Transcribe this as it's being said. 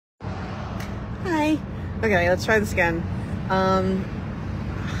Okay, let's try this again.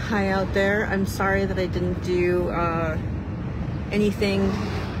 Hi out there. I'm sorry that I didn't do anything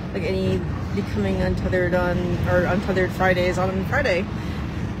like any Becoming Untethered or Untethered Fridays on Friday.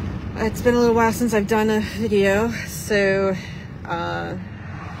 It's been a little while since I've done a video, so I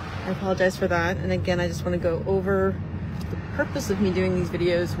apologize for that. And again, I just want to go over the purpose of me doing these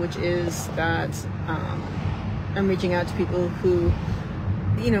videos, which is that I'm reaching out to people who,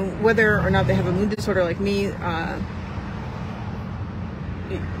 you know, whether or not they have a mood disorder like me,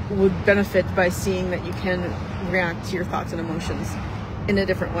 would benefit by seeing that you can react to your thoughts and emotions in a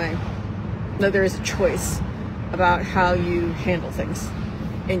different way. That there is a choice about how you handle things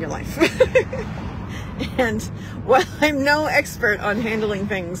in your life. And while I'm no expert on handling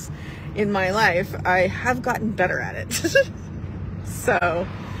things in my life, I have gotten better at it. So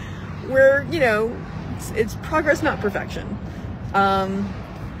we're, you know, it's progress, not perfection.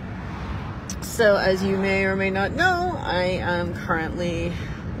 So as you may or may not know, I am currently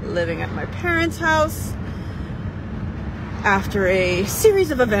living at my parents' house after a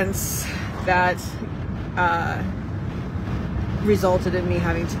series of events that resulted in me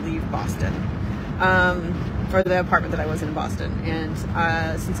having to leave Boston, or the apartment that I was in Boston. And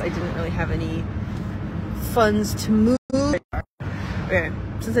since I didn't really have any funds to move,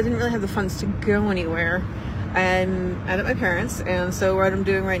 since I didn't really have the funds to go anywhere, I'm at my parents', and so what I'm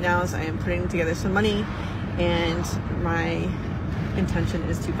doing right now is I am putting together some money, and my intention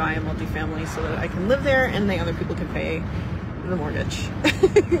is to buy a multifamily so that I can live there and the other people can pay the mortgage.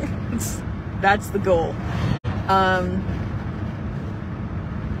 That's the goal.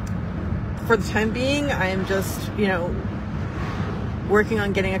 For the time being, I am just, you know, working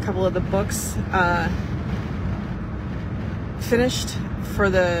on getting a couple of the books finished for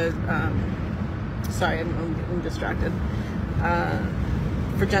the sorry, I'm distracted.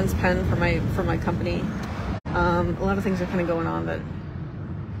 For Jen's Pen, for my company, a lot of things are kind of going on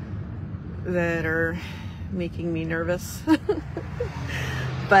that are making me nervous.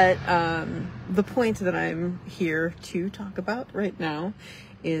 But the point that I'm here to talk about right now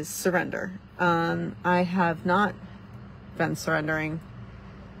is surrender. I have not been surrendering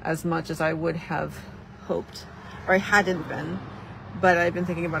as much as I would have hoped, or I hadn't been, but I've been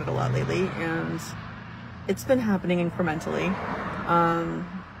thinking about it a lot lately, and it's been happening incrementally.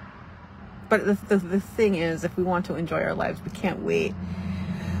 But the thing is, if we want to enjoy our lives, we can't wait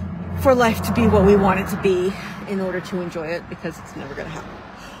for life to be what we want it to be in order to enjoy it, because it's never going to happen.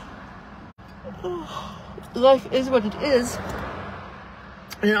 Life is what it is,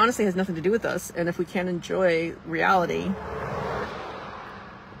 and it honestly has nothing to do with us. And if we can't enjoy reality,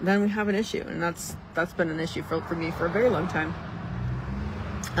 then we have an issue, and that's been an issue for me for a very long time.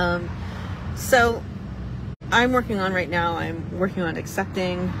 So I'm working on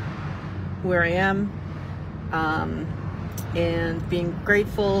accepting where I am, and being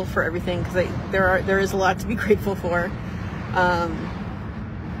grateful for everything, because there is a lot to be grateful for,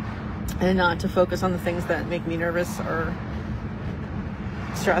 and not to focus on the things that make me nervous or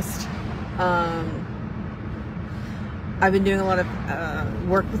stressed. I've been doing a lot of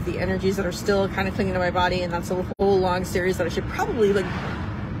work with the energies that are still kind of clinging to my body, and that's a whole long series that I should probably like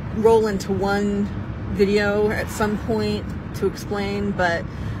roll into one video at some point to explain. But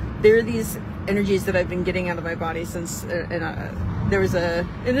there are these energies that I've been getting out of my body since there was an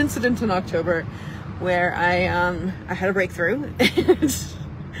incident in October where I had a breakthrough,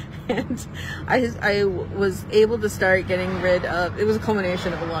 and I was able to start getting rid of, it was a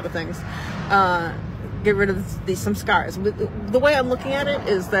culmination of a lot of things, get rid of some scars. The way I'm looking at it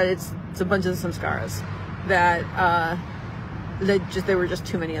is that it's a bunch of some scars that there were just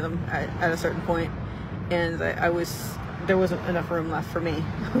too many of them at a certain point, and there wasn't enough room left for me.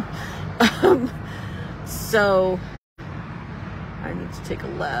 So I need to take a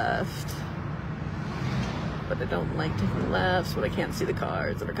left, but I don't like taking lefts, but I can't see the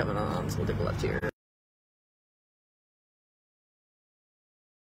cars that are coming on, so we'll take a left here.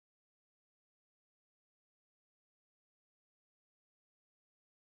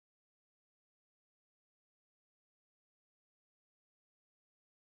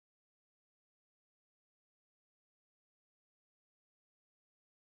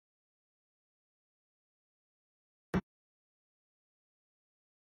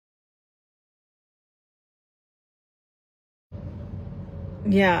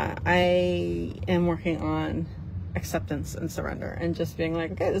 Yeah, I am working on acceptance and surrender, and just being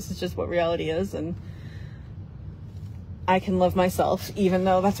like, okay, this is just what reality is, and I can love myself even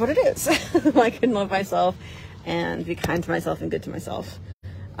though that's what it is. I can love myself and be kind to myself and good to myself.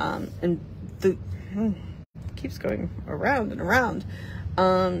 And keeps going around and around.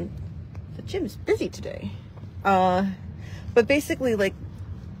 The gym's busy today. But basically, like,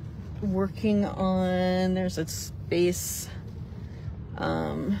 working on, there's a space,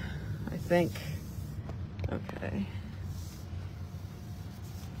 I think, okay.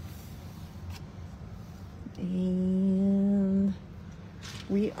 And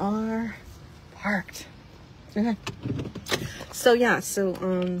we are parked. Okay. So yeah, so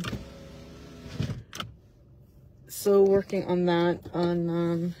working on that,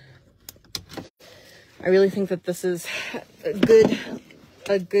 I really think that this is a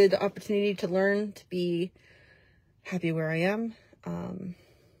good opportunity to learn to be happy where I am, and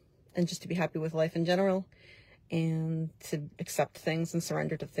just to be happy with life in general, and to accept things and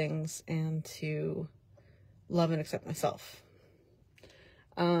surrender to things, and to love and accept myself.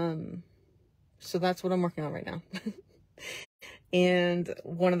 So that's what I'm working on right now. And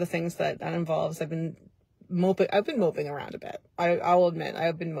one of the things that involves, I've been moping around a bit. I'll admit, I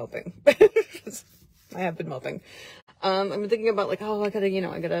have been moping. I have been moping. I've been thinking about, like, oh, I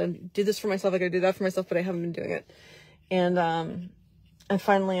gotta do this for myself, I gotta do that for myself, but I haven't been doing it. And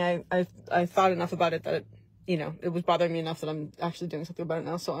finally I thought enough about it that it was bothering me enough that I'm actually doing something about it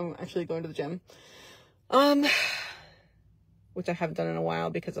now. So I'm actually going to the gym. Which I haven't done in a while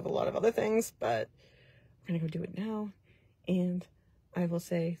because of a lot of other things, but we're gonna go do it now. And I will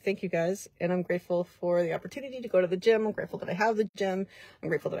say thank you guys, and I'm grateful for the opportunity to go to the gym. I'm grateful that I have the gym. I'm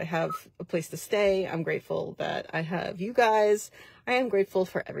grateful that I have a place to stay. I'm grateful that I have you guys. I am grateful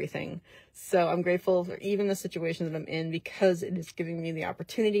for everything. So I'm grateful for even the situation that I'm in, because it is giving me the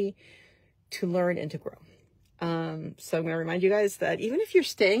opportunity to learn and to grow. So I'm going to remind you guys that even if you're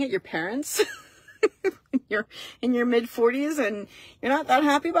staying at your parents' you're in your mid-40s and you're not that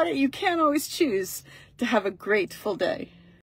happy about it, you can always choose to have a grateful day.